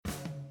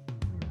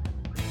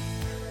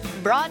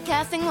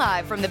Broadcasting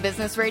live from the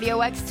Business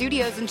Radio X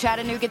studios in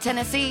Chattanooga,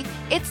 Tennessee,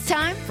 it's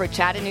time for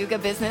Chattanooga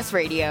Business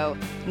Radio.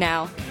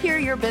 Now, here are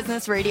your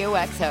Business Radio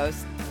X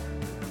hosts.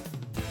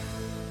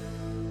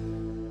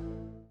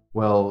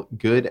 Well,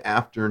 good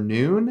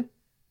afternoon.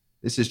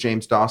 This is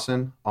James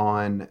Dawson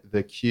on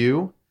the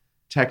Q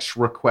Text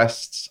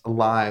Requests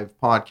Live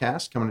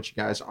podcast, coming at you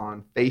guys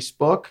on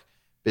Facebook,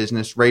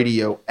 Business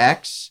Radio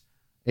X.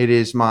 It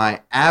is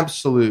my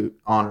absolute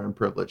honor and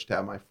privilege to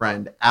have my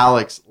friend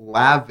Alex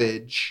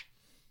Lavage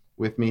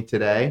with me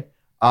today.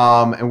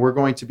 And we're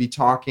going to be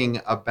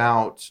talking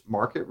about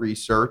market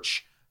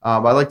research. I'd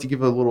like to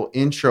give a little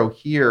intro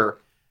here.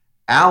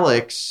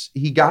 Alex,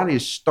 he got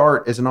his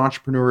start as an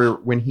entrepreneur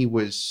when he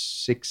was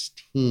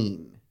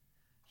 16.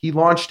 He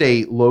launched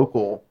a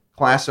local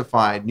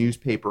classified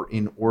newspaper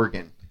in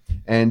Oregon.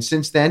 And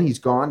since then, he's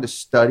gone to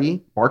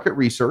study market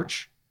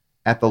research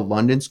at the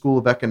London School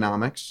of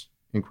Economics,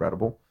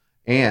 incredible,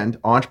 and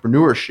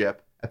entrepreneurship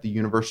at the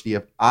University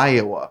of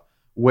Iowa,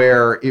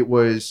 where it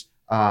was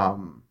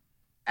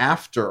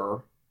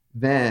after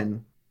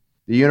then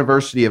the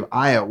University of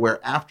Iowa, where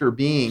after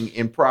being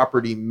in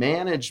property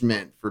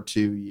management for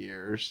 2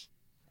 years,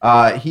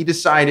 he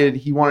decided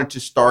he wanted to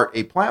start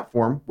a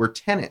platform where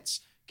tenants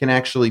can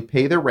actually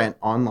pay their rent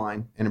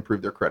online and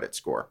improve their credit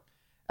score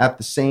at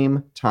the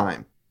same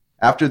time.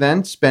 After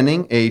then,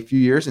 spending a few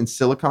years in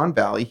Silicon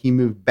Valley, he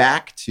moved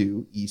back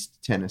to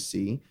East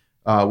Tennessee,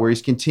 where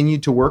he's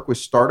continued to work with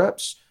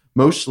startups,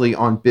 mostly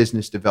on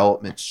business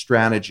development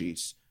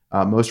strategies.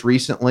 Most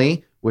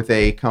recently, with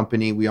a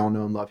company we all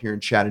know and love here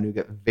in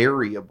Chattanooga,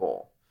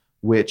 Variable,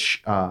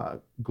 which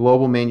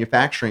Global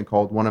Manufacturing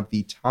called one of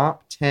the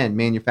top 10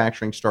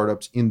 manufacturing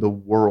startups in the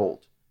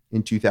world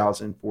in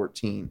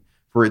 2014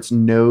 for its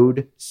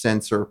node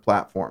sensor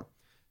platform.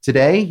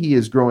 Today, he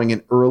is growing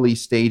an early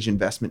stage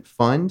investment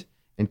fund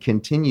and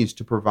continues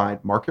to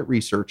provide market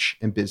research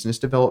and business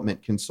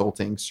development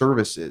consulting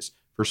services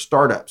for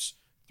startups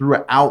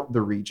throughout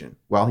the region,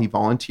 while he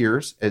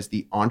volunteers as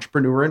the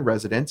entrepreneur in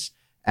residence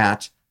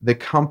at the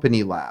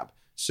Company Lab.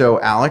 So,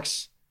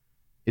 Alex,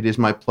 it is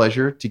my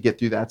pleasure to get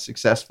through that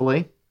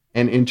successfully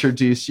and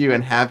introduce you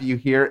and have you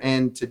here.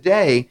 And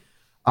today,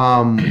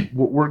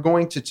 what we're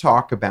going to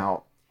talk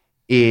about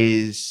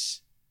is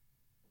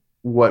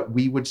what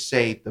we would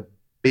say the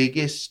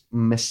biggest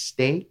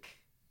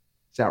mistake.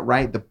 Is that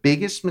right? The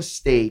biggest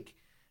mistake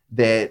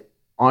that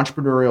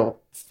entrepreneurial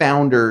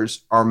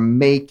founders are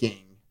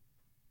making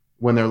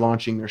when they're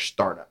launching their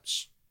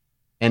startups.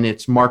 And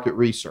it's market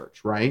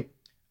research, right?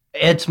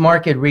 It's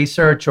market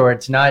research, or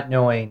it's not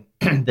knowing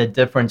the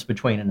difference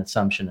between an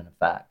assumption and a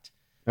fact.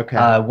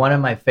 Okay. One of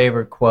my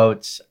favorite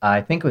quotes,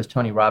 I think it was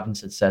Tony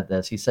Robbins that said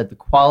this. He said, the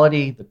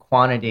quality, the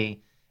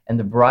quantity, and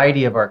the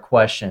variety of our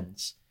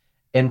questions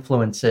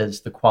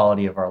influences the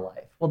quality of our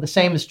life. Well, the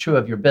same is true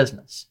of your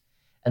business.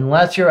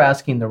 Unless you're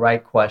asking the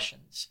right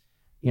questions,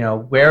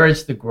 where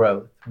is the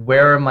growth?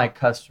 Where are my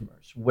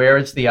customers? Where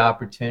is the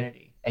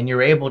opportunity? And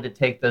you're able to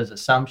take those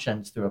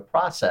assumptions through a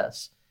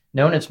process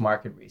known as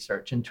market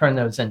research and turn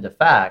those into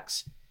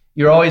facts.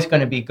 You're always going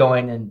to be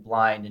going in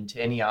blind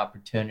into any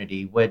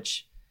opportunity,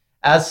 which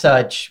as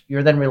such,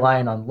 you're then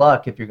relying on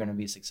luck if you're going to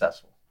be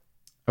successful.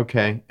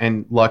 Okay.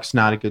 And luck's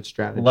not a good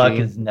strategy. Luck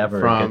is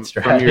never a good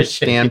strategy. From your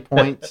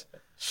standpoint.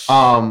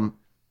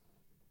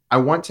 I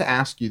want to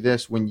ask you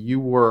this. When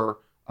you were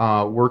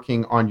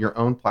working on your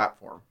own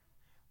platform,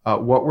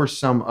 what were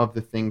some of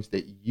the things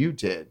that you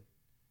did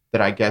that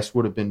I guess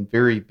would have been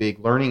very big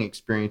learning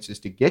experiences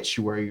to get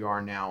you where you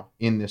are now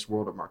in this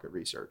world of market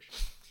research?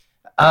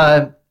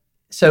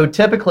 So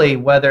typically,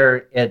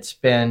 whether it's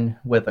been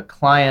with a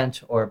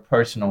client or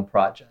personal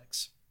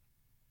projects,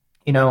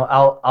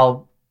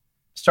 I'll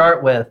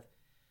start with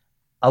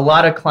a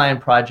lot of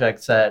client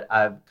projects that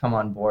I've come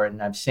on board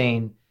and I've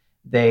seen.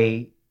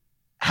 They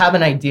have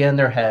an idea in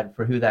their head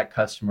for who that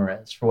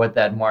customer is, for what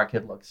that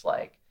market looks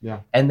like. Yeah.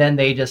 And then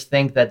they just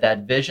think that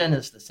vision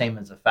is the same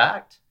as a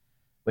fact,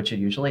 which it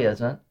usually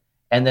isn't.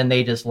 And then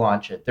they just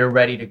launch it. They're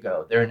ready to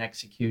go. They're in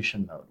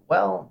execution mode.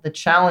 Well, the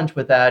challenge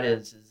with that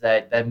is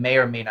that may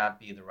or may not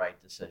be the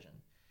right decision.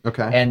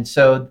 Okay. And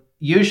so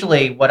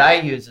usually what I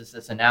use is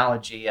this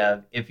analogy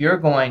of, if you're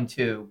going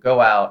to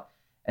go out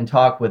and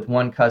talk with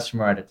one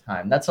customer at a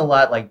time, that's a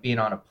lot like being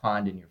on a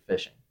pond and you're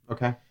fishing.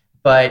 Okay.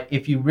 But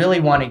if you really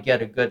want to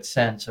get a good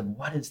sense of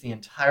what is the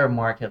entire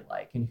market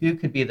like and who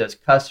could be those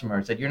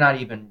customers that you're not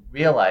even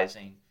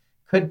realizing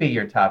could be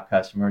your top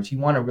customers, you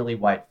want a really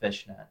wide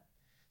fish net.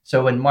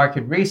 So in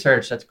market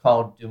research, that's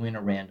called doing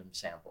a random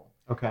sample.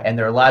 Okay. And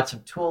there are lots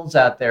of tools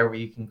out there where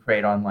you can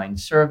create online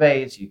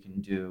surveys, you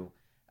can do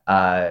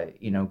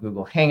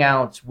Google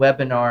Hangouts,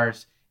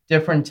 webinars,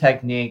 different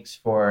techniques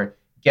for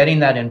getting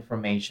that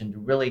information to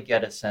really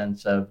get a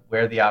sense of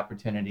where the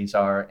opportunities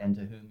are and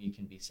to whom you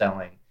can be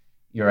selling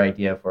your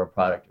idea for a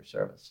product or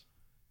service.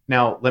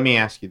 Now, let me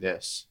ask you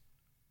this.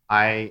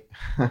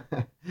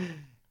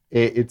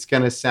 It's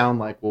going to sound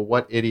like, well,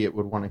 what idiot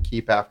would want to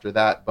keep after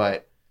that?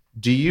 But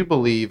do you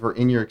believe, or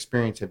in your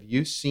experience, have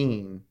you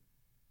seen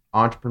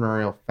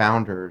entrepreneurial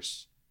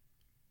founders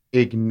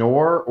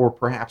ignore or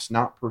perhaps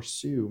not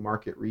pursue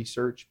market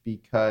research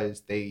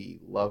because they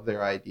love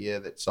their idea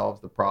that solves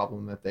the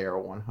problem that they are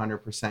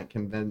 100%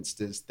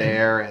 convinced is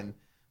there, and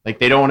like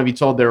they don't want to be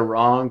told they're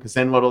wrong, because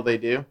then what'll they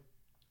do?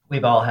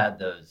 We've all had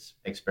those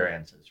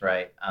experiences,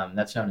 right?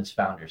 That's known as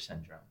founder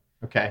syndrome.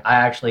 Okay. I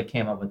actually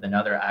came up with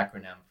another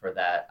acronym for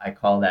that. I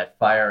call that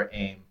fire,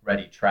 aim,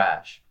 ready,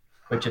 trash,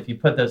 which if you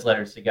put those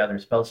letters together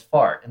spells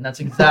fart. And that's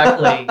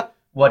exactly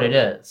what it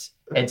is.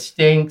 It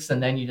stinks,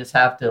 and then you just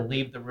have to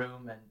leave the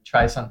room and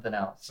try something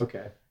else.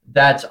 Okay.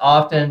 That's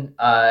often,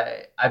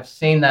 I've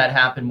seen that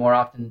happen more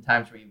often than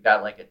times where you've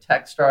got like a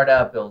tech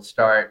startup. It'll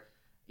start,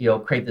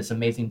 create this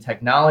amazing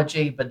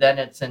technology, but then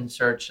it's in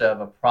search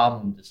of a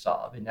problem to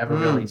solve. It never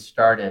really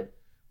started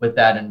with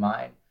that in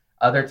mind.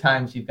 Other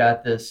times you've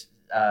got this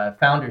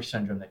founder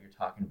syndrome that you're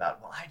talking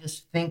about. Well, I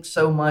just think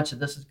so much that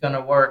this is going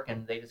to work,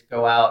 and they just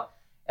go out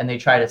and they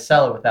try to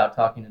sell it without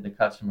talking to the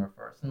customer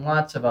first. And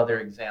lots of other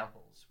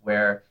examples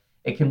where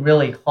it can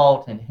really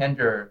halt and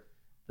hinder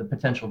the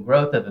potential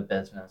growth of a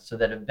business, so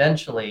that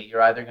eventually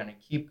you're either going to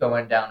keep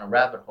going down a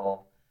rabbit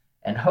hole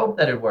and hope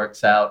that it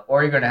works out,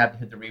 or you're going to have to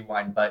hit the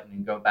rewind button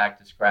and go back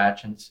to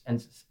scratch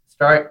and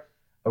start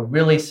a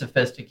really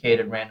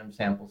sophisticated random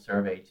sample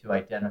survey to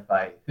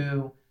identify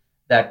who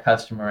that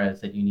customer is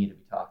that you need to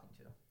be talking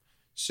to.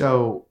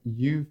 So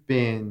you've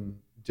been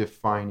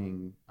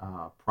defining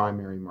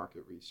primary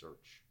market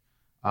research.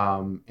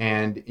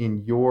 And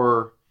in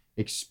your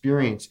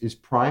experience, is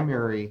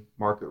primary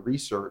market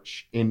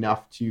research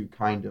enough to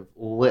kind of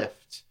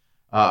lift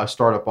a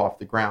startup off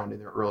the ground in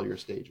their earlier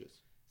stages?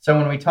 So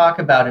when we talk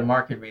about in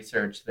market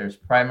research, there's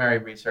primary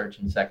research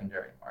and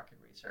secondary market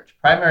research.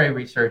 Primary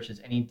research is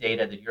any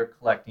data that you're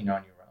collecting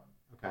on your own.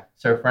 Okay.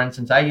 So for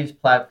instance, I use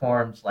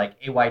platforms like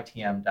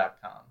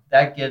aytm.com.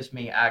 That gives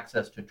me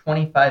access to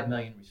 25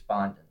 million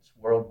respondents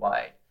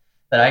worldwide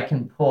that I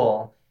can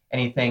pull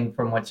anything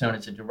from what's known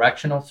as a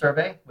directional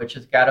survey, which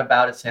has got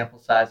about a sample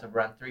size of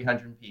around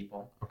 300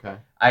 people. Okay.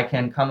 I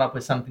can come up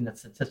with something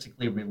that's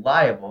statistically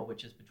reliable,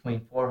 which is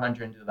between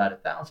 400 to about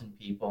 1,000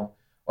 people.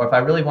 Or if I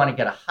really want to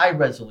get a high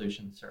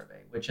resolution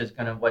survey, which is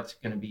what's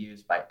going to be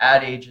used by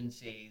ad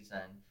agencies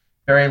and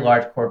very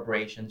large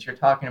corporations, you're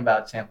talking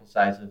about sample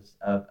sizes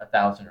of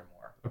 1,000 or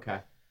more. Okay.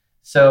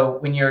 So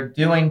when you're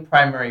doing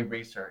primary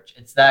research,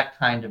 it's that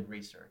kind of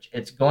research.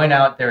 It's going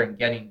out there and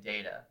getting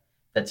data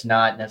that's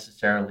not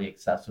necessarily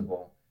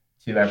accessible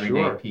to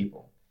everyday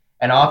people.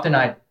 And often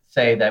I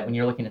say that when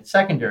you're looking at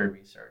secondary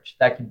research,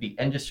 that could be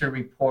industry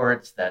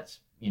reports, that's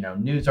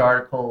news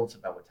articles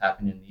about what's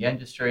happening in the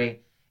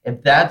industry.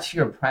 If that's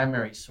your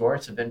primary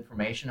source of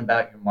information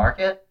about your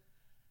market,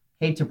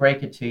 hate to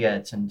break it to you,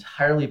 it's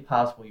entirely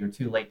possible you're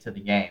too late to the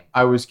game.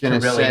 I was going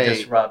to really say,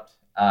 disrupt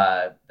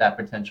that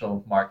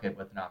potential market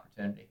with an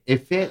opportunity.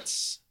 If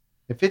it's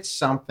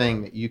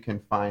something that you can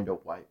find a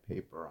white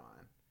paper on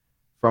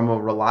from a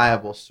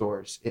reliable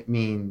source, it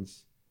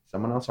means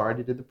someone else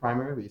already did the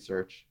primary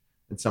research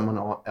and someone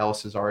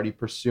else is already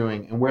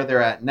pursuing, and where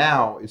they're at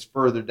now is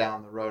further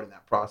down the road in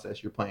that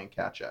process. You're playing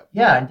catch up.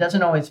 Yeah, it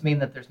doesn't always mean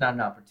that there's not an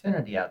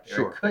opportunity out there.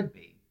 Sure. It could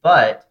be.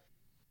 But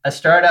a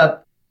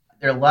startup,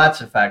 there are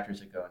lots of factors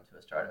that go into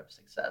a startup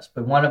success,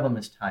 but one of them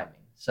is timing.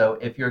 So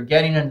if you're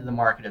getting into the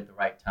market at the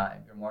right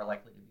time, you're more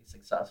likely to be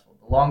successful.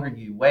 The longer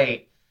you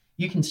wait,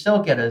 you can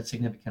still get a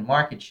significant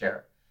market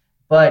share,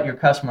 but your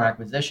customer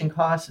acquisition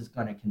cost is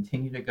going to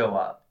continue to go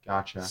up.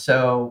 Gotcha.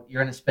 So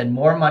you're going to spend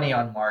more money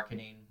on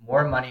marketing,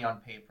 more money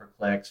on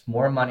pay-per-clicks,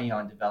 more money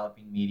on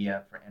developing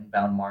media for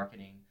inbound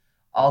marketing,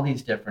 all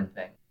these different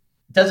things.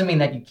 It doesn't mean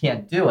that you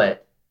can't do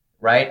it,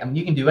 right? I mean,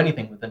 you can do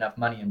anything with enough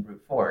money and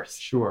brute force.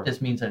 Sure. It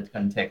just means that it's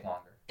going to take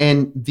longer.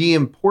 And the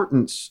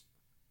importance,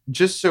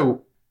 just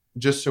so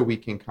we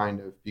can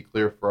kind of be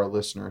clear for our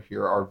listener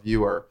here, our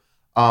viewer,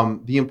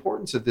 the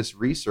importance of this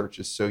research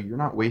is so you're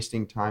not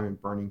wasting time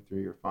and burning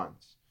through your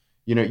funds.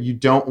 You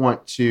don't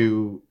want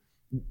to,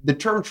 the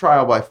term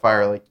trial by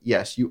fire, like,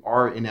 yes, you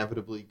are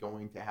inevitably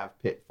going to have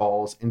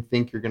pitfalls and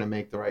think you're going to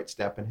make the right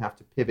step and have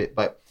to pivot.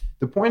 But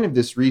the point of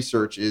this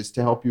research is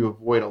to help you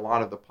avoid a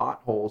lot of the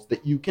potholes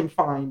that you can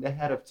find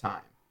ahead of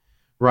time,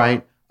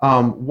 right?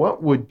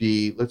 What would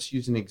be, let's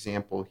use an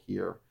example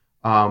here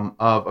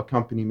of a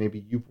company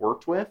maybe you've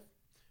worked with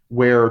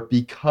where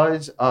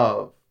because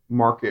of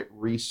market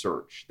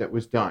research that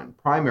was done,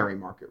 primary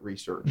market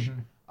research,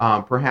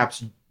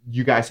 perhaps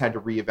you guys had to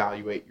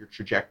reevaluate your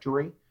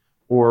trajectory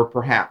or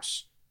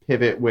perhaps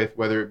pivot with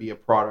whether it be a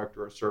product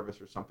or a service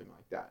or something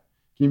like that.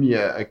 Give me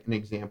an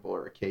example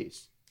or a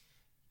case.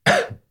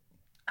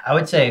 I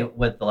would say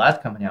with the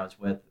last company I was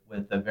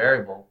with the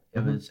Variable,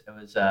 it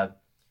was a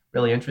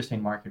really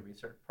interesting market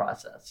research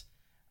process.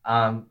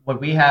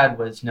 What we had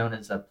was known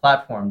as a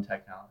platform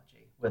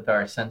technology with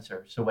our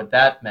sensor. So what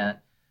that meant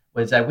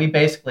was that we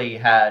basically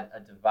had a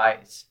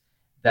device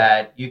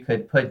that you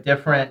could put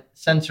different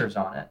sensors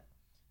on it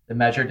that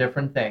measure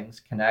different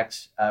things,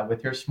 connects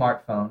with your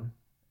smartphone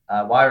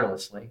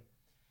wirelessly.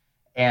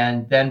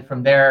 And then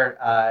from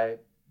there,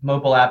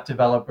 mobile app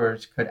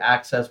developers could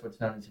access what's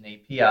known as an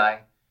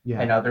API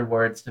Yeah. In other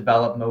words,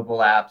 develop mobile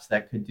apps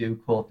that could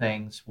do cool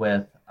things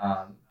with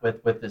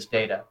this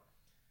data.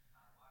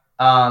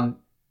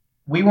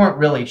 We weren't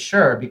really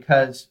sure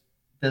because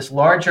this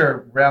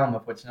larger realm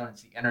of what's known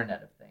as the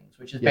Internet of Things,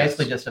 which is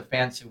basically just a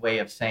fancy way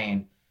of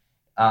saying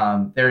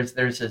there's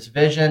this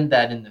vision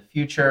that in the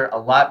future, a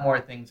lot more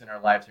things in our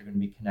lives are going to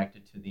be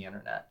connected to the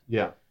internet.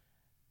 Yeah.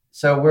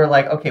 So we're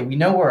like, okay, we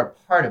know we're a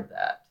part of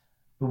that,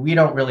 but we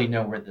don't really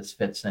know where this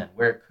fits in,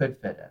 where it could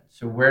fit in.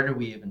 So where do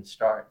we even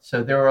start?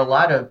 So there were a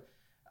lot of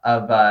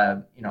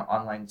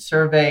online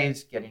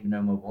surveys, getting to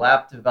know mobile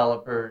app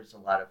developers, a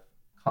lot of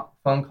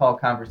phone call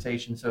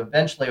conversations. So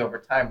eventually, over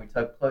time, we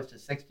took close to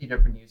 60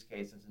 different use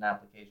cases and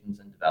applications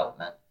in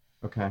development.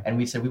 Okay. And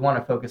we said we want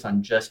to focus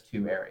on just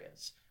 2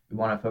 areas. We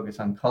want to focus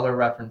on color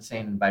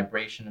referencing and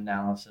vibration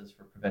analysis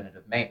for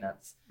preventative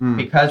maintenance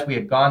because we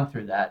had gone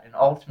through that. And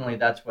ultimately,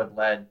 that's what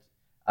led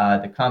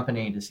the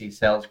company to see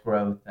sales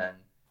growth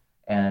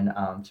and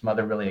some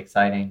other really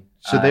exciting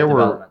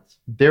developments.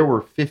 There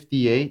were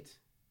 58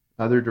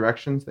 other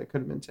directions that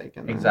could have been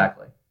taken.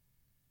 Exactly.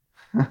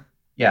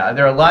 Yeah,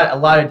 there are a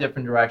lot of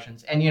different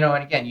directions. And,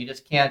 and again, you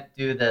just can't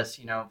do this,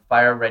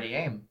 fire, ready,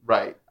 aim.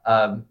 Right.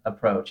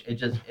 Approach. It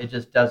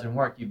just doesn't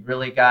work. You've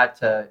really got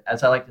to,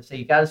 as I like to say,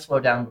 you got to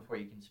slow down before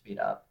you can speed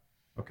up.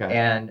 Okay.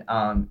 And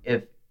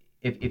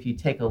if you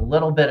take a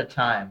little bit of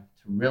time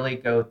to really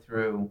go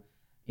through,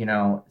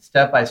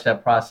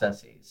 step-by-step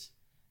processes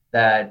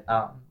that,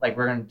 like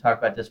we're going to talk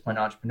about disciplined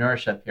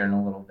entrepreneurship here in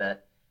a little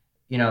bit.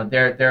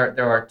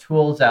 There are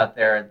tools out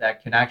there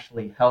that can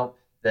actually help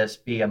this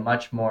be a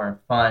much more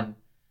fun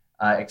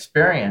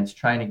experience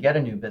trying to get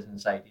a new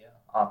business idea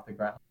off the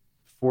ground.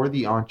 For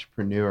the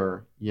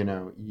entrepreneur,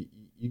 you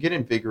get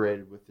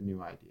invigorated with the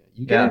new idea.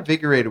 You get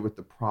invigorated with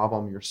the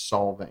problem you're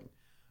solving.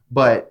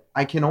 But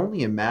I can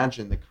only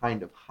imagine the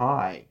kind of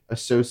high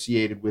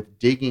associated with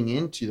digging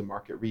into the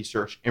market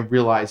research and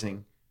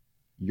realizing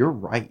you're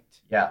right.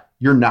 Yeah.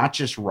 You're not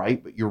just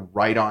right, but you're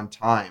right on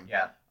time.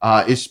 Yeah.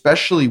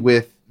 Especially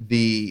with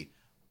the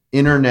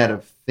Internet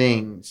of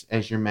Things,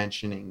 as you're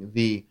mentioning,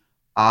 the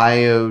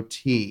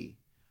IoT.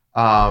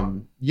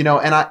 And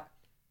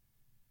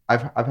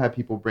I've had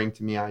people bring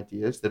to me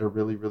ideas that are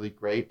really, really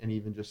great, and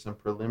even just some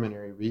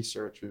preliminary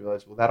research, we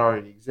realize, well, that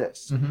already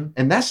exists. Mm-hmm.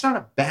 And that's not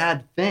a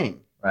bad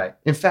thing. Right.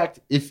 In fact,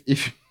 if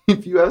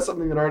you have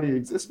something that already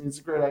exists, it's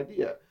a great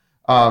idea,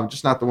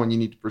 just not the one you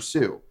need to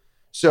pursue.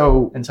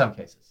 So in some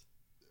cases.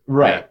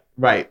 Right,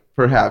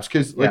 perhaps.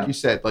 Because like you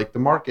said, like the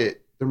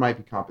market, there might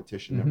be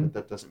competition there, but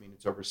that doesn't mean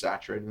it's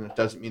oversaturated, and that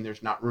doesn't mean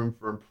there's not room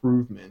for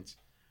improvement.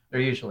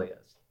 There usually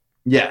is.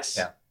 Yes.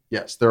 Yeah.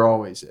 Yes, there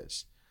always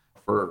is.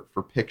 For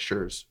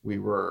pictures,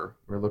 we're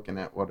looking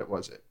at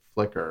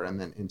Flickr,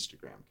 and then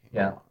Instagram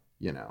came along,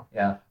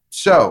 Yeah.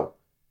 So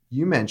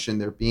you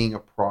mentioned there being a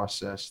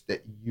process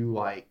that you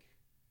like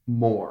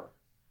more,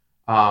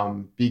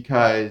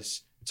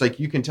 because it's like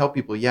you can tell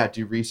people,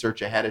 do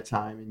research ahead of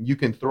time, and you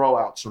can throw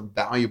out some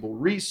valuable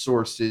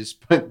resources,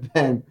 but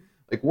then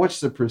like, what's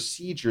the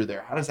procedure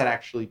there? How does that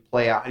actually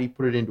play out? How do you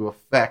put it into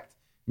effect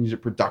and use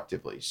it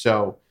productively?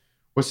 So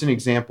what's an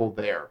example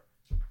there?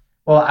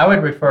 Well, I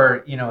would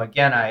refer,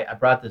 again, I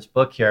brought this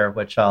book here,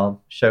 which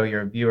I'll show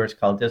your viewers,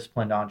 called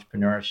Disciplined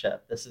Entrepreneurship.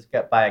 This is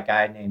by a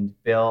guy named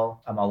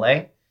Bill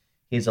Amale.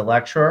 He's a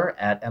lecturer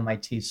at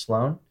MIT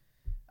Sloan.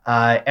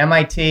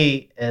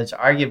 MIT has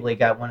arguably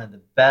got one of the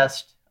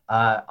best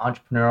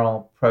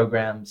entrepreneurial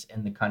programs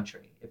in the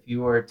country. If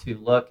you were to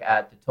look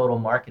at the total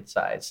market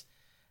size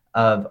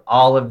of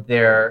all of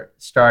their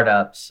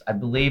startups, I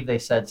believe they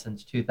said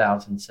since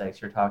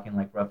 2006, you're talking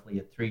like roughly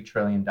a $3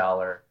 trillion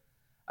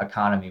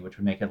economy, which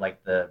would make it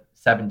like the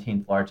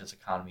 17th largest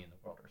economy in the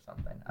world or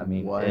something. I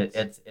mean,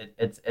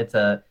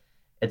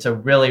 it's a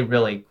really,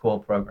 really cool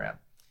program.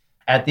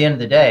 At the end of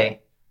the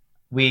day,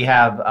 we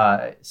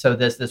have so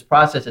this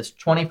process is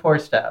 24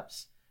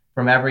 steps,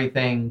 from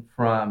everything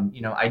from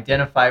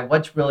identify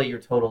what's really your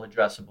total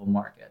addressable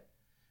market,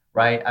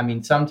 right? I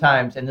mean,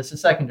 sometimes, and this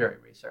is secondary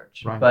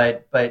research,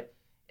 right, but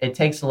it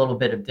takes a little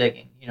bit of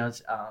digging.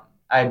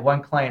 I had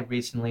one client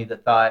recently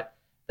that thought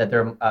that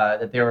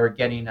they were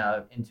getting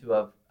into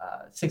a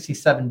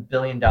 $67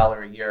 billion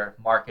a year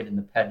market in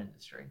the pet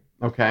industry.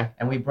 Okay.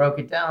 And we broke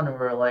it down, and we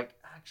were like,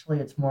 actually,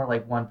 it's more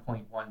like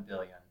 1.1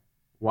 billion.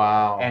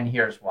 Wow. And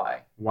here's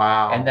why.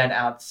 Wow. And then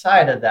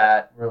outside of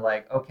that, we're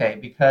like, okay,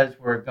 because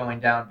we're going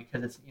down,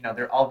 because it's,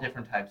 they're all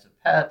different types of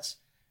pets.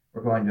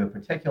 We're going to a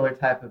particular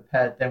type of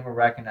pet. Then we're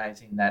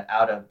recognizing that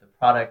out of the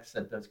products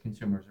that those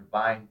consumers are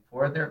buying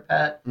for their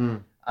pet,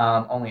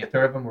 only a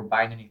third of them were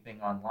buying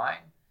anything online.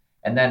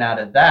 And then out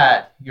of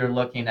that, you're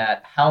looking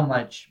at how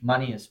much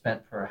money is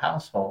spent per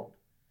household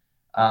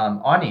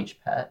on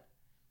each pet.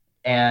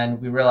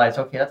 And we realized,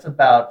 okay, that's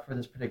about, for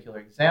this particular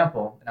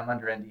example, and I'm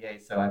under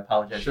NDA, so I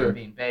apologize for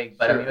being vague,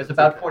 but it was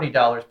about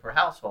 $40 per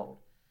household.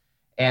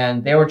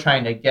 And they were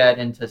trying to get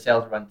into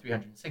sales around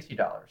 $360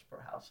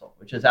 per household,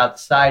 which is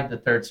outside the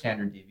third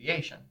standard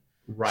deviation.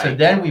 Right. So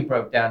then we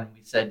broke down and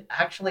we said,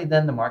 actually,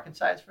 then the market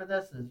size for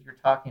this is you're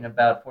talking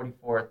about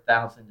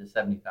 44,000 to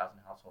 70,000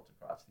 households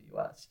across the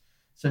U.S.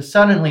 So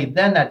suddenly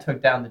then that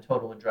took down the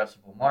total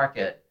addressable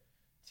market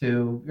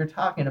to, you're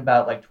talking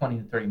about like 20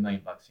 to 30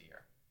 million bucks a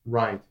year.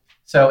 Right.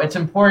 So it's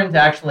important to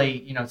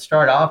actually,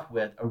 start off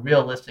with a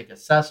realistic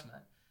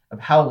assessment of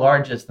how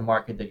large is the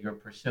market that you're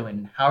pursuing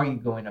and how are you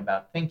going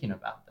about thinking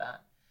about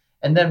that.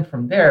 And then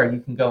from there, you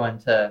can go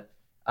into,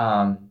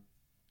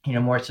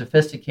 more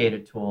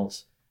sophisticated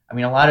tools. I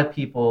mean, a lot of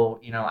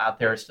people, out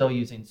there are still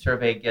using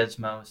Survey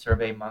Gizmo,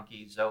 Survey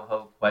Monkey,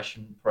 Zoho,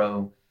 Question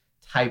Pro,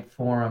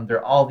 Typeform. There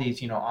are all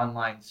these,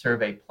 online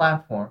survey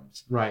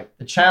platforms. Right.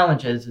 The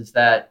challenge is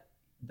that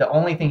the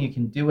only thing you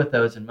can do with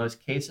those in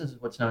most cases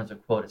is what's known as a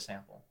quota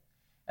sample.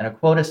 And a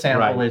quota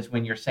sample Right. is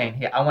when you're saying,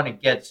 hey, I want to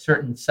get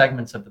certain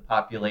segments of the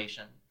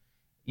population,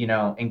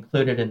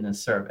 included in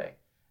this survey,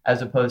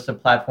 as opposed to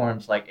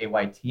platforms like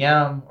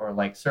AYTM or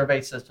like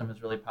Survey System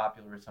is really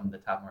popular with some of the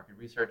top market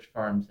research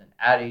firms and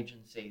ad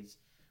agencies,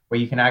 where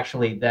you can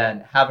actually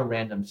then have a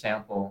random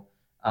sample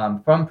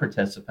from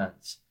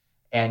participants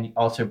and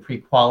also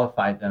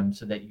pre-qualify them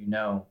so that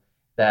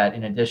that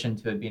in addition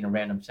to it being a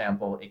random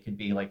sample, it could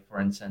be like, for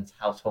instance,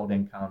 household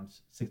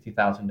incomes,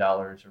 $60,000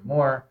 or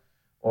more,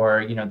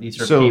 or,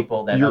 these are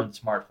people that own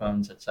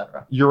smartphones, et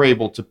cetera. You're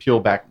able to peel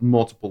back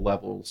multiple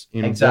levels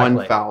in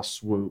one foul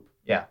swoop.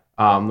 Yeah.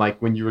 Like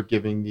when you were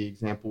giving the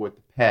example with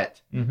the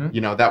pet,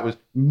 that was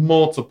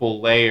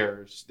multiple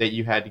layers that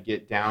you had to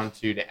get down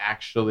to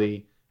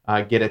actually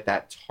get at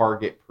that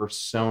target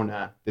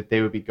persona that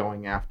they would be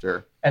going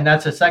after. And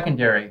that's a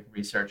secondary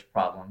research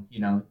problem,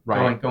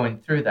 Right. going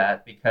through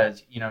that,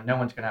 because, no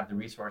one's going to have the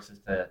resources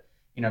to,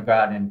 go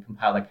out and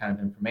compile that kind of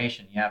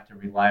information. You have to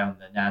rely on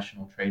the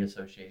national trade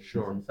associations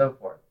Sure. and so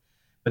forth.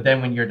 But then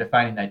when you're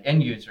defining that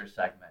end user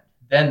segment,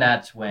 then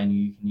that's when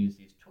you can use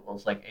these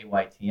tools like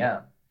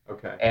AYTM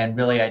Okay. and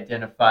really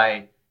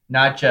identify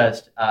not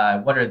just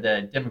what are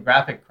the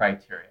demographic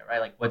criteria,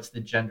 right? Like what's the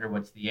gender,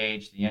 what's the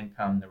age, the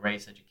income, the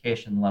race,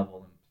 education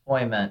level,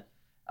 employment,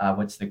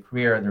 what's the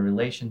career, the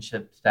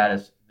relationship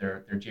status,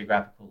 their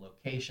geographical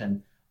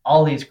location.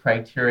 All these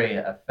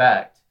criteria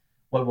affect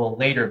what will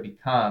later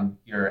become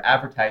your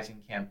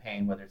advertising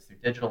campaign, whether it's through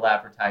digital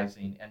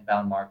advertising,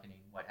 inbound marketing,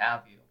 what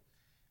have you.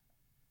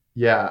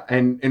 Yeah,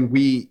 and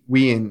we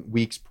in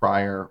weeks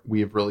prior, we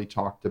have really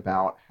talked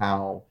about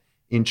how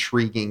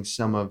intriguing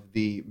some of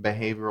the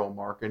behavioral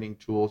marketing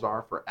tools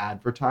are for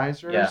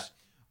advertisers.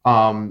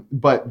 Yeah.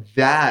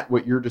 But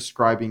what you're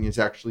describing is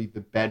actually the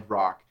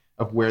bedrock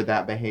of where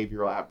that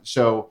behavioral app.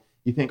 So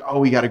you think, oh,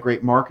 we got a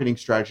great marketing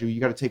strategy.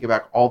 You got to take it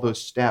back all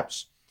those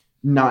steps,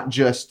 not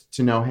just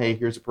to know, hey,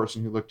 here's a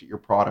person who looked at your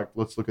product.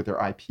 Let's look at their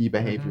IP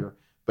behavior.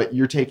 But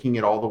you're taking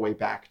it all the way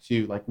back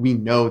to, like, we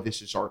know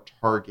this is our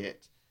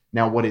target.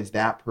 Now, what is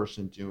that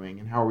person doing,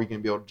 and how are we going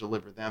to be able to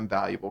deliver them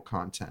valuable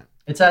content?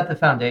 It's at the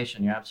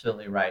foundation. You're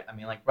absolutely right. I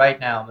mean, like right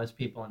now, most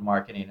people in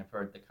marketing have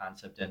heard the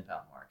concept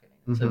inbound marketing.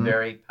 It's a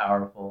very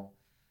powerful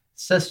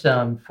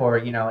system for,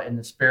 in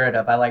the spirit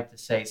of, I like to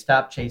say,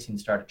 stop chasing,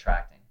 start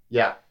attracting.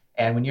 Yeah.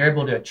 And when you're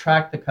able to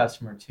attract the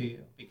customer to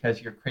you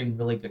because you're creating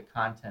really good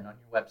content on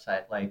your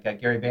website, like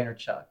Gary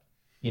Vaynerchuk,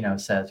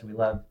 says, we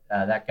love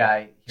that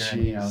guy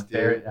here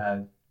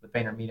with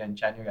VaynerMedia in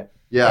Chattanooga.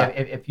 Yeah.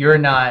 If you're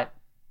not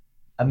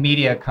a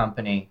media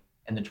company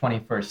in the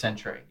 21st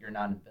century, you're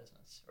not in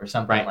business or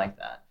something like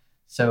that.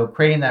 So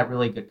creating that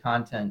really good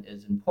content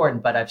is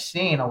important. But I've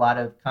seen a lot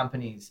of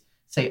companies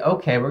say,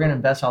 okay, we're going to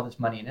invest all this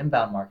money in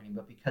inbound marketing,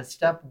 but because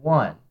step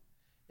one,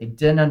 they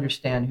didn't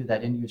understand who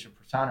that end user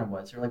persona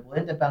was. They're like, well,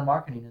 inbound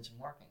marketing isn't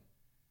working.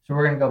 So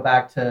we're going to go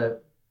back to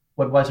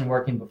what wasn't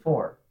working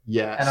before.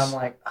 Yes. And I'm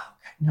like, oh,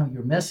 no,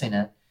 you're missing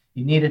it.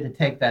 You needed to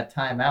take that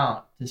time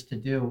out just to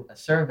do a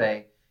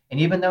survey. And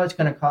even though it's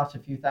going to cost a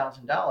few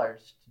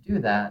 $1,000s to do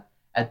that,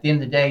 at the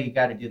end of the day, you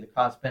got to do the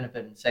cost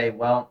benefit and say,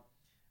 well,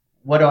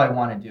 what do I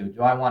want to do?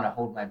 Do I want to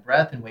hold my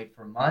breath and wait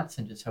for months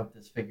and just hope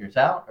this figures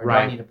out? Or do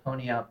I need to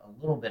pony up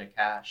a little bit of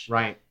cash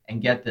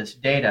and get this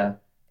data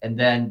and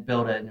then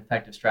build an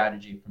effective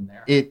strategy from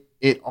there?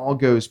 It all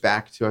goes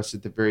back to us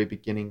at the very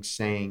beginning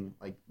saying,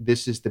 like,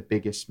 this is the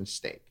biggest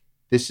mistake.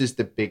 This is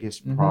the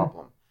biggest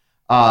problem.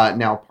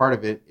 Now, part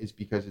of it is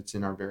because it's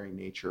in our very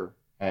nature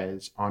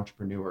as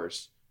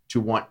entrepreneurs to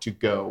want to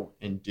go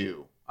and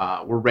do.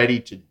 We're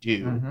ready to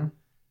do.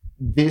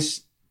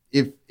 This,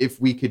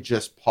 if we could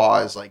just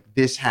pause, like,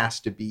 this has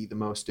to be the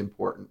most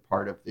important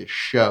part of this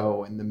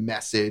show and the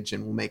message,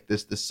 and we'll make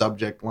this the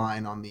subject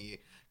line on the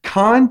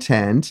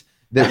content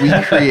that we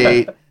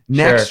create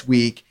next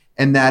week.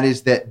 And that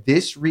is that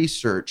this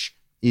research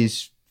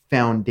is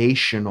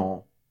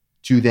foundational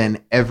to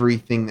then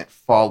everything that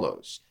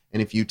follows.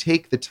 And if you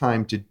take the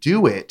time to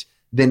do it,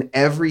 then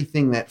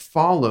everything that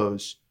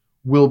follows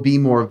will be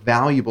more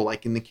valuable.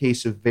 Like in the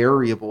case of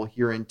Variable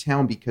here in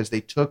town, because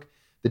they took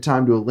the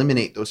time to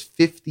eliminate those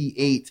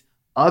 58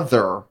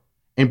 other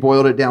and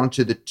boiled it down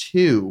to the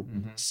two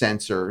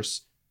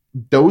sensors.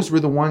 Those were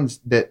the ones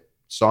that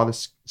saw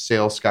the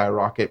sales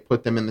skyrocket,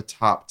 put them in the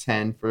top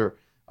 10 for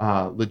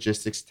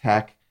logistics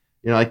tech.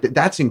 Like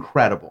that's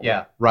incredible.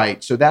 Yeah.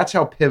 Right. So that's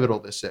how pivotal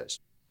this is.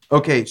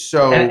 Okay.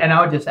 So, and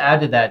I would just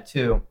add to that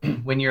too,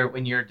 when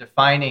you're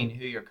defining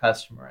who your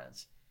customer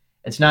is,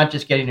 It's not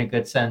just getting a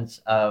good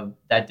sense of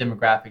that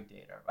demographic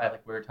data, right?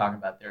 Like we were talking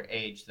about their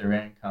age, their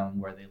income,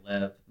 where they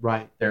live,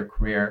 Right. their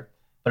career,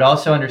 but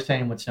also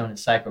understanding what's known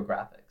as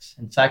psychographics.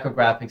 And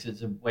psychographics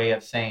is a way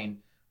of saying,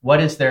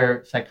 what is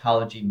their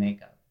psychology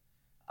makeup?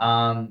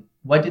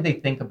 What do they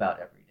think about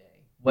every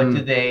day? What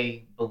do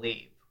they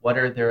believe? What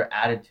are their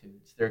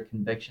attitudes, their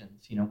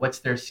convictions? You know, what's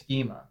their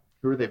schema?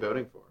 Who are they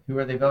voting for? Who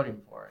are they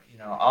voting for? You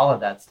know, all of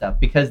that stuff,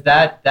 because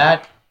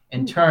that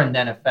in turn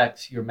then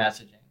affects your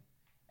messaging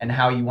and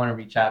how you want to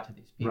reach out to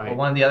these people. Right.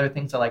 One of the other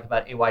things I like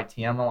about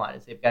AYTM a lot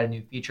is they've got a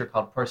new feature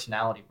called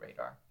Personality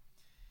Radar.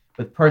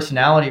 With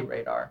Personality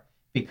Radar,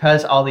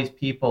 because all these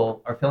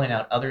people are filling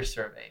out other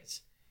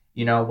surveys,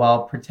 you know,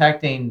 while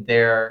protecting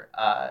their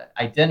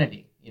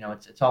identity, you know,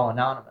 it's all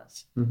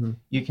anonymous. Mm-hmm.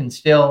 You can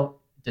still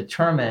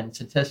determine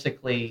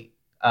statistically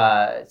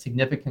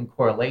significant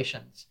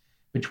correlations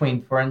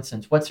between, for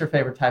instance, what's their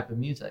favorite type of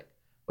music?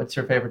 What's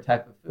their favorite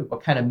type of food?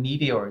 What kind of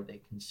media are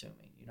they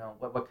consuming? You know,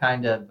 what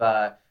kind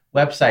of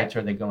websites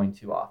are they going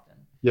to often?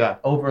 Yeah.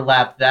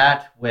 Overlap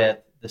that with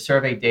the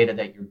survey data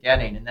that you're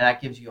getting, and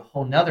that gives you a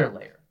whole nother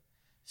layer.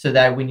 So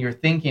that when you're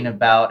thinking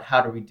about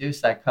how to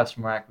reduce that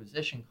customer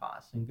acquisition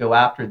cost and go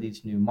after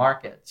these new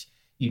markets,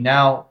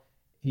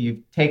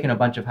 you've taken a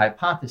bunch of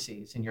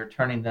hypotheses and you're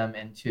turning them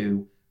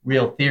into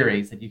real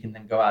theories that you can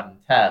then go out and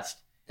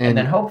test and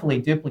then hopefully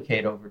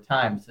duplicate over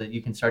time so that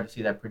you can start to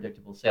see that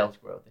predictable sales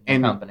growth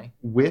in your company.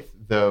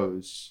 With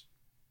those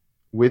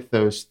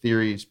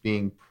theories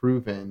being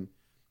proven,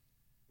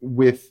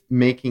 with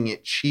making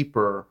it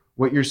cheaper,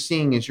 what you're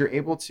seeing is you're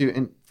able to,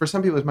 and for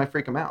some people it might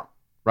freak them out,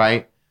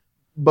 right?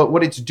 But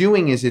what it's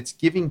doing is it's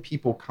giving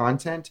people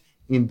content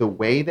in the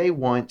way they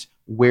want,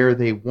 where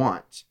they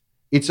want.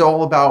 It's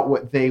all about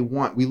what they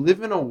want. We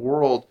live in a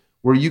world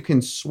where you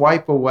can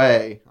swipe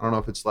away. I don't know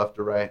if it's left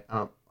or right.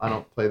 I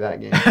don't play that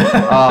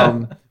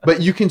game.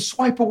 But you can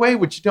swipe away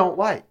what you don't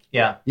like.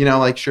 Yeah. You know,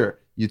 like, sure,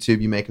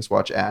 YouTube, you make us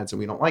watch ads and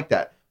we don't like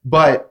that.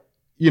 But,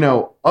 you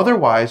know,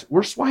 otherwise,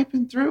 we're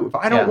swiping through. If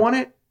I don't want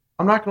it,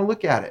 I'm not going to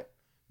look at it.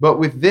 But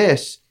with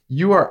this,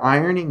 you are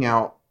ironing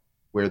out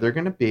where they're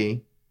going to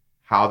be,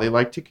 how they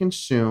like to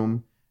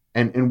consume,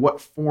 and in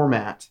what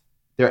format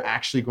they're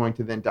actually going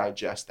to then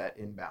digest that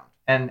inbound.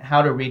 And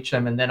how to reach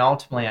them. And then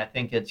ultimately, I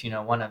think it's, you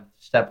know, one of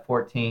step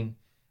 14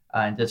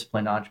 in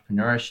disciplined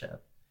entrepreneurship.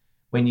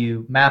 When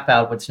you map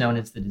out what's known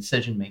as the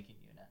decision-making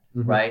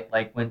unit, right?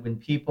 Like when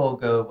people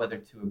go, whether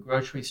to a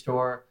grocery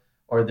store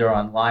or they're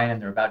online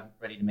and they're about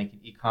ready to make an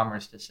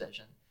e-commerce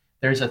decision,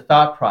 there's a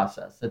thought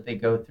process that they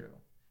go through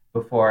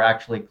before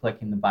actually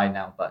clicking the buy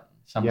now button.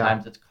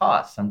 Sometimes it's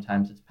cost,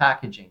 sometimes it's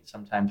packaging,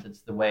 sometimes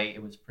it's the way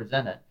it was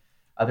presented.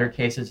 Other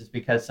cases it's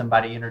because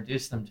somebody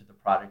introduced them to the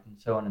product and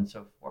so on and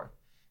so forth.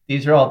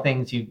 These are all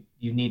things you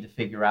need to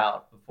figure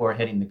out before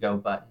hitting the go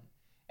button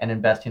and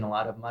investing a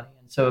lot of money.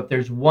 And so if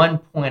there's one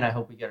point I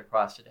hope we get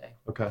across today,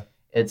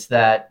 it's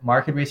that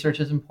market research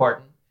is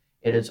important.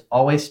 It is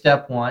always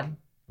step one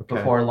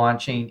before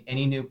launching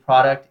any new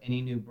product,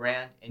 any new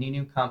brand, any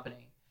new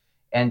company.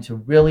 And to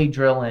really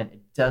drill in,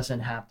 it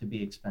doesn't have to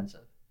be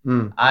expensive.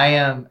 I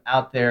am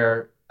out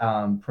there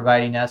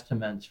providing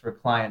estimates for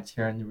clients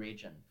here in the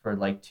region for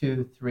like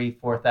 $2,000, $3,000,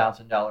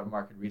 $4,000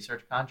 market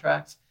research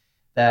contracts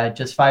that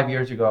just 5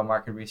 years ago a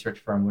market research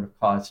firm would have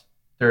cost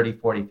 $30,000,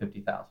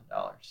 $40,000,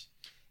 $50,000.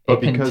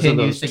 But because of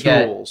those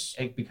tools,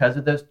 because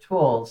of those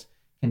tools,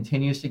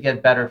 continues to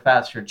get better,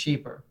 faster,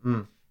 cheaper.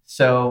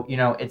 So, you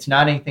know, it's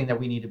not anything that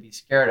we need to be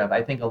scared of.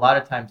 I think a lot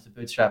of times the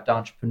bootstrapped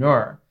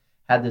entrepreneur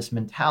had this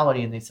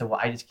mentality and they said, well,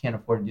 I just can't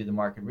afford to do the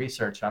market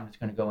research, so I'm just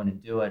going to go in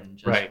and do it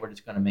and we're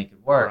just going to make it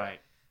work.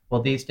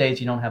 Well, these days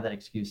you don't have that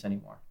excuse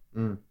anymore.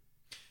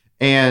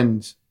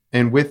 And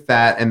with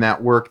that and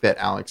that work that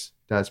Alex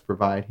does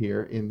provide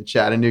here in the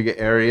Chattanooga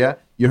area,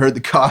 you heard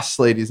the costs,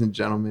 ladies and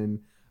gentlemen.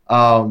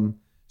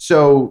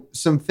 So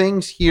some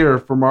things here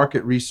for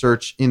market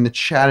research in the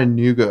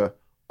Chattanooga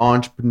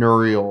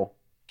entrepreneurial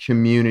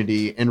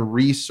community and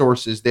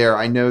resources there.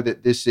 I know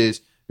that this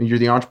is, you're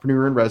the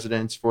entrepreneur in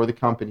residence for the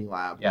Company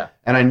Lab. Yeah.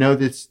 And I know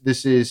this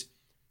is,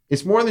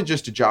 it's more than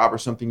just a job or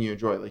something you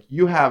enjoy. Like,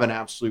 you have an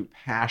absolute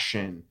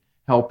passion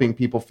helping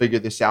people figure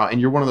this out. And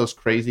you're one of those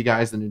crazy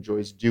guys that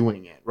enjoys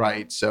doing it,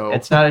 right? So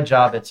it's not a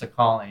job, it's a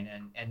calling.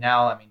 And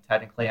now, I mean,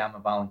 technically I'm a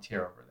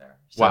volunteer over there.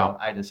 So wow.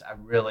 I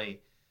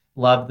really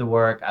love the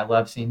work. I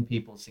love seeing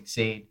people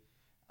succeed.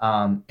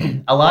 A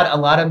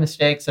lot of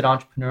mistakes that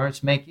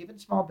entrepreneurs make, even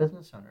small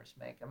business owners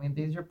make. I mean,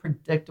 these are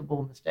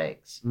predictable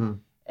mistakes.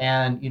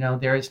 And, you know,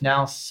 there is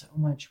now so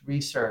much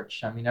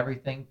research. I mean,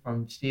 everything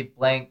from Steve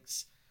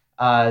Blank's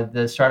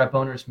the Startup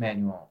Owner's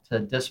Manual to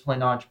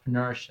Disciplined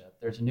Entrepreneurship.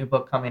 There's a new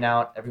book coming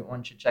out.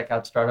 Everyone should check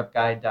out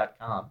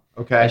startupguide.com.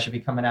 Okay. It should be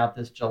coming out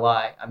this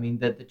July. I mean,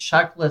 the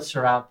checklists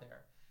are out there.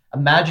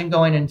 Imagine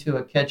going into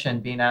a kitchen,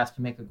 being asked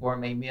to make a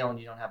gourmet meal, and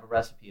you don't have a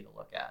recipe to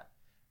look at,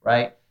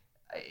 right?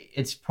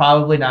 It's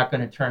probably not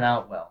going to turn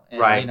out well. And,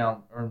 right. You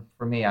know, or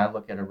for me, I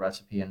look at a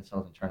recipe and it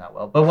doesn't turn out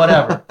well. But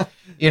whatever.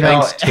 You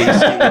know. Thanks,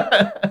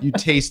 Tasty. You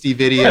tasty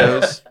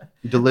videos.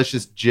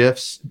 delicious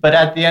GIFs. But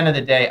at the end of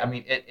the day, I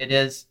mean, it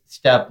is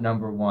step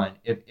number one.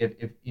 If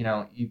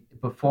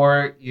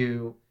before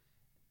you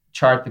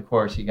chart the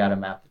course, you got to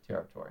map the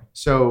territory.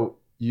 So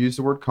you use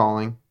the word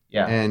calling.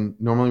 Yeah. And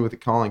normally with the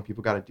calling,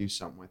 people got to do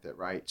something with it,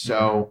 right?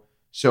 So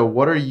so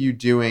what are you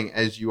doing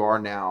as you are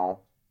now,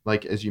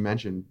 like as you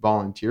mentioned,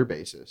 volunteer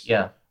basis?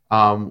 Yeah.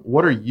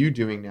 What are you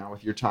doing now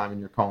with your time and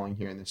your calling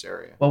here in this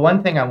area? Well,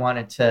 one thing I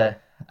wanted to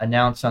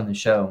announce on the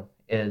show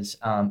is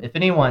if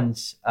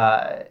anyone's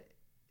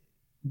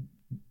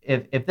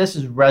if this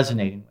is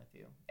resonating with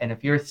you, and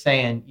if you're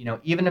saying,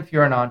 even if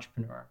you're an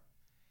entrepreneur,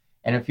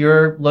 and if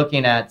you're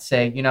looking at,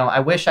 say, I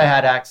wish I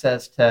had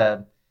access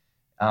to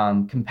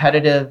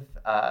competitors'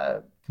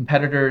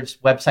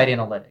 website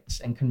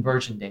analytics and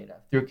conversion data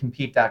through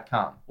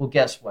Compete.com. Well,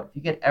 guess what? If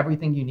you get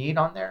everything you need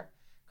on there,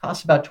 it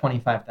costs about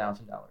 $25,000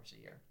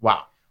 a year.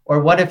 Wow.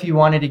 Or what if you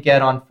wanted to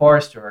get on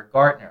Forrester or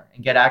Gartner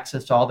and get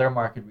access to all their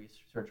market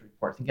research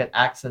reports and get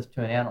access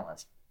to an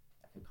analyst?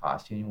 That could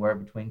cost you anywhere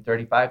between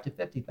 $35,000 to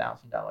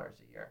 $50,000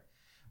 a year.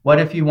 What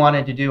if you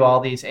wanted to do all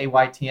these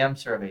AYTM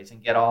surveys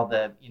and get all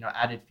the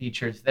added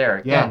features there?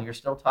 Again, you're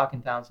still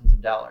talking thousands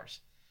of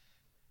dollars.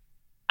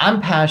 I'm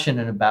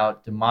passionate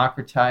about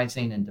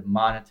democratizing and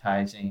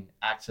demonetizing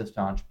access to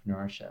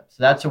entrepreneurship. So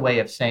that's a way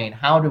of saying,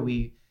 how do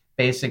we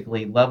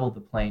basically level the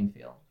playing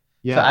field?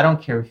 Yeah. So I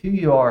don't care who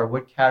you are or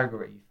what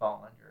category you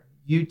fall under.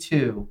 You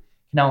too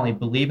can not only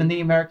believe in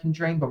the American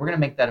dream, but we're going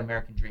to make that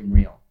American dream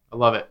real. I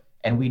love it.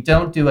 And we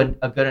don't do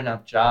a good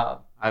enough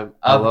job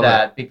of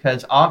that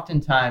because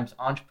oftentimes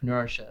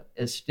entrepreneurship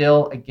is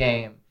still a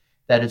game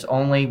that is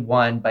only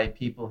won by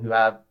people who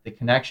have the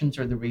connections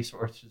or the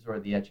resources or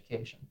the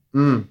education.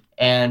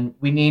 And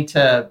we need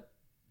to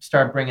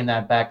start bringing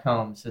that back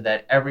home so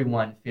that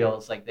everyone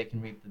feels like they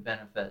can reap the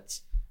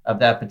benefits of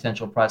that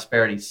potential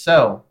prosperity.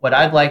 So what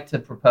I'd like to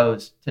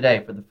propose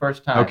today for the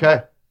first time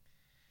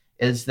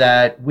is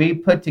that we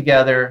put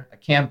together a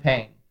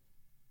campaign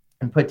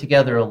and put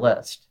together a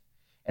list.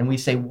 And we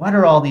say, what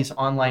are all these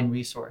online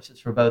resources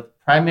for both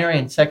primary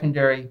and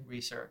secondary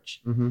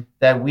research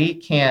that we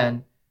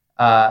can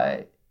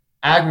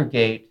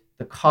aggregate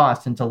the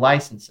cost into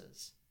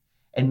licenses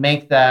and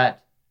make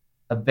that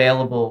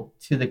available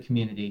to the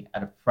community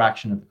at a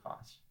fraction of the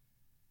cost?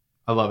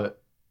 I love it.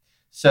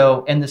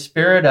 So in the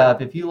spirit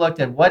of, if you looked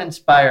at what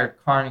inspired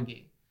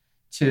Carnegie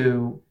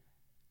to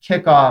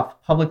kick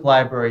off public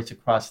libraries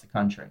across the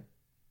country,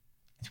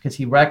 it's because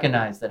he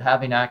recognized that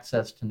having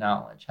access to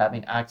knowledge,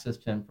 having access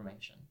to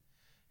information,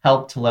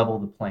 helped to level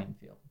the playing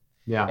field.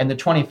 Yeah. In the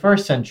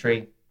 21st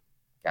century,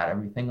 got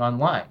everything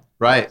online.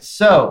 Right.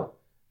 So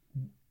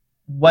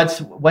what's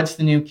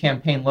the new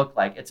campaign look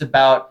like? It's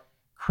about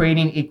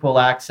creating equal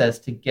access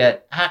to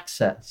get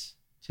access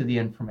to the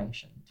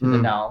information, to the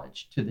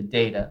knowledge, to the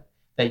data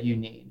that you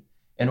need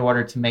in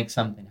order to make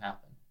something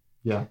happen.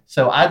 Yeah.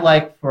 So I'd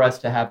like for us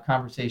to have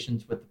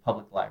conversations with the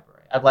public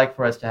library. I'd like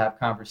for us to have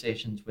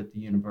conversations with the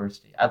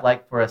university. I'd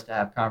like for us to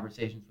have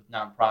conversations with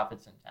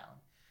nonprofits in town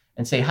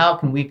and say, how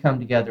can we come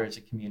together as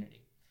a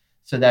community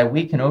so that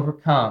we can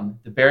overcome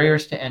the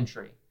barriers to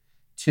entry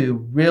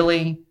to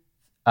really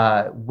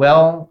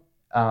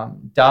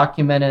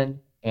documented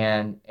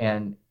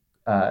and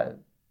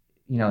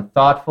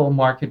thoughtful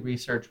market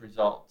research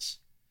results?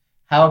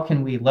 How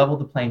can we level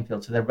the playing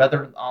field so that rather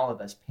than all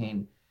of us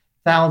paying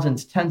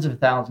thousands, tens of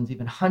thousands,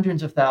 even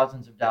hundreds of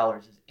thousands of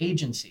dollars as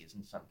agencies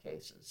in some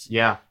cases?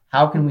 Yeah.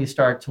 How can we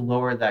start to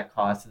lower that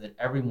cost so that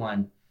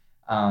everyone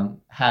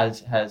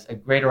has a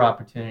greater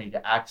opportunity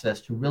to access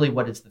to really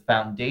what is the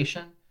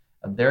foundation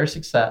of their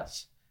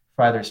success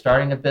for either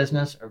starting a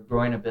business or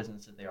growing a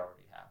business that they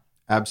already have?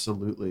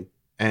 Absolutely.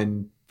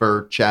 And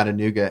for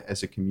Chattanooga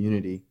as a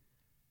community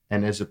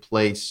and as a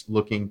place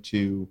looking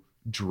to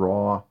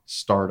draw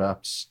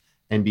startups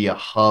and be a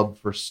hub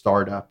for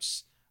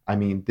startups, I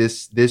mean,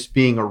 this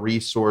being a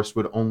resource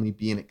would only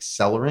be an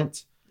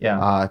accelerant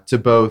to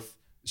both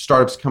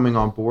startups coming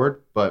on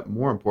board, but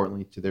more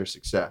importantly, to their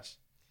success.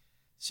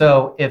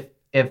 So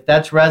if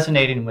that's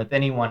resonating with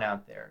anyone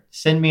out there,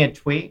 send me a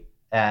tweet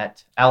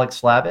at Alex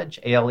Slavage,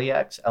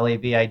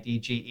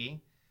 AlexLavidge.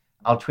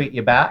 I'll tweet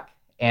you back,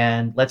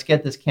 and let's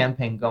get this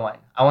campaign going.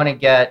 I want to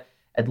get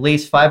at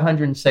least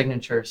 500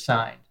 signatures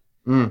signed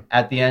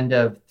at the end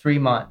of 3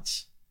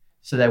 months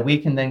so that we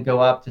can then go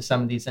up to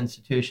some of these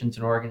institutions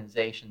and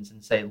organizations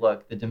and say,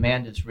 look, the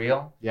demand is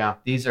real. Yeah.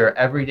 These are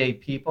everyday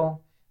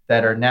people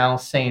that are now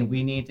saying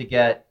we need to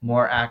get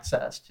more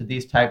access to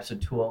these types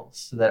of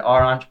tools so that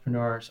our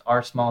entrepreneurs,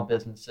 our small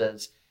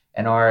businesses,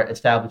 and our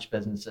established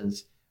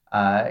businesses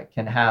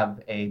can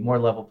have a more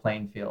level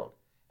playing field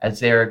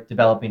as they're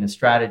developing a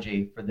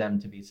strategy for them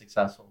to be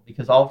successful.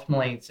 Because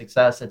ultimately,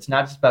 success, it's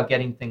not just about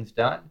getting things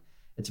done.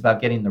 It's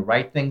about getting the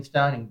right things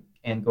done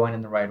and going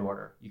in the right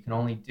order. You can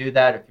only do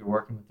that if you're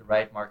working with the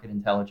right market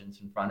intelligence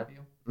in front of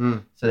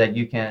you so that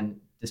you can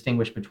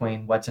distinguish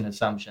between what's an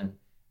assumption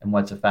and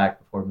what's a fact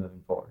before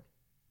moving forward.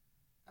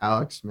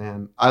 Alex,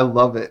 man, I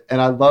love it. And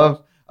I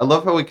love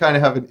how we kind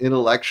of have an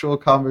intellectual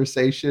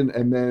conversation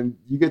and then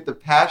you get the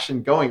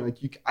passion going.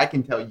 Like I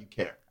can tell you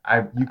care.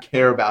 You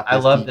care about this I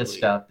love deeply. this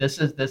stuff. This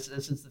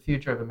is the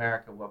future of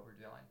America, what we're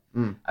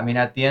doing. Mm. I mean,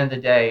 at the end of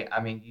the day,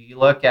 I mean, you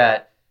look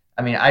at,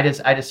 I mean, I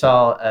just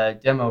saw a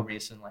demo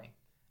recently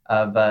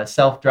of a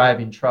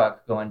self-driving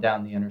truck going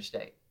down the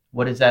interstate.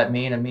 What does that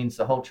mean? It means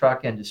the whole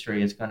truck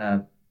industry is going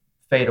to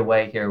fade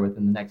away here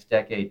within the next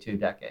decade, 2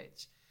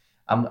 decades.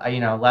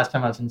 Last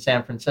time I was in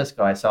San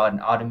Francisco, I saw an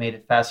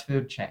automated fast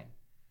food chain.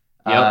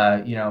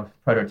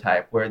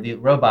 Prototype where the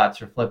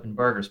robots are flipping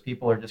burgers.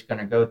 People are just going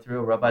to go through.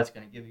 A robot's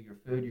going to give you your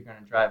food. You're going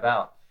to drive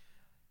out.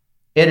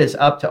 It is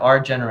up to our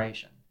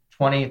generation,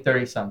 20,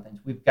 30 somethings.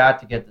 We've got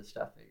to get this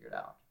stuff figured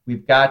out.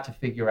 We've got to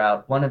figure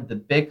out one of the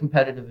big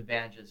competitive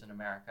advantages in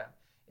America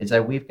is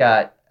that we've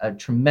got a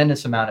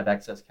tremendous amount of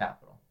excess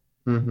capital,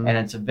 and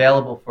it's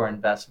available for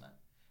investment.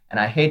 And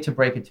I hate to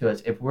break it to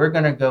us, if we're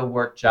going to go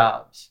work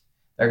jobs,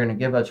 they're going to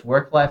give us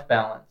work-life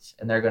balance,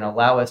 and they're going to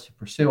allow us to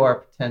pursue our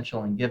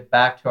potential and give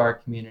back to our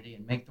community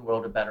and make the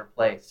world a better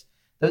place.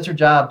 Those are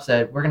jobs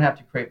that we're going to have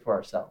to create for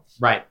ourselves.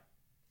 Right.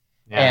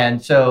 Yeah.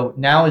 And so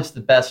now is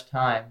the best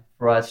time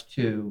for us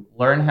to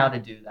learn how to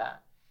do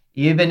that.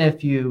 Even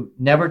if you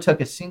never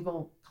took a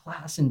single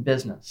class in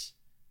business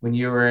when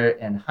you were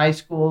in high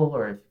school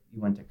or if you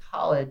went to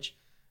college,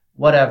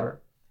 whatever.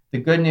 The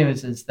good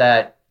news is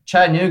that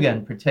Chattanooga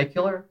in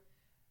particular,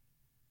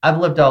 I've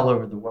lived all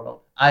over the world.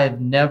 I have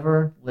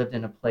never lived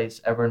in a place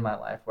ever in my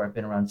life where I've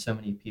been around so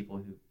many people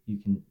who you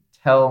can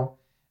tell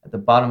at the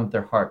bottom of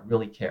their heart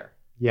really care.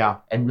 Yeah.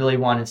 And really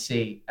want to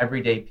see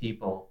everyday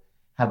people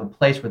have a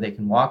place where they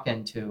can walk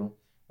into,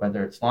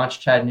 whether it's Launch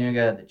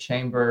Chattanooga, the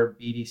Chamber,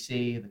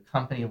 BDC, the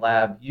company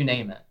lab, you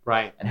name it.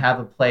 Right. And have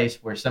a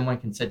place where someone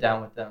can sit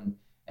down with them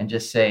and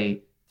just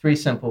say 3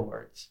 simple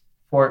words,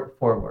 four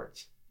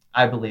words.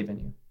 I believe in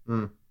you.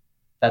 Mm.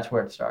 That's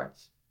where it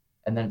starts.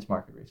 And then it's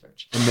market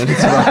research. And then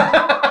it's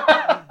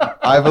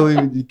I believe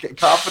in you.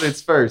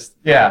 Confidence first.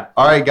 Yeah.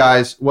 All right,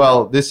 guys.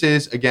 Well, this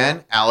is,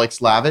 again, Alex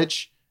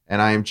Lavich,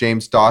 and I am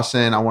James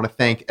Dawson. I want to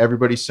thank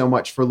everybody so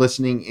much for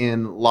listening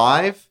in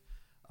live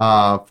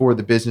for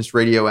the Business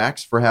Radio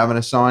X, for having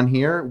us on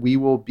here. We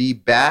will be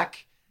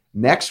back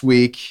next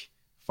week,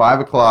 5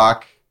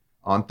 o'clock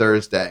on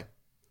Thursday.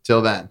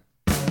 Till then.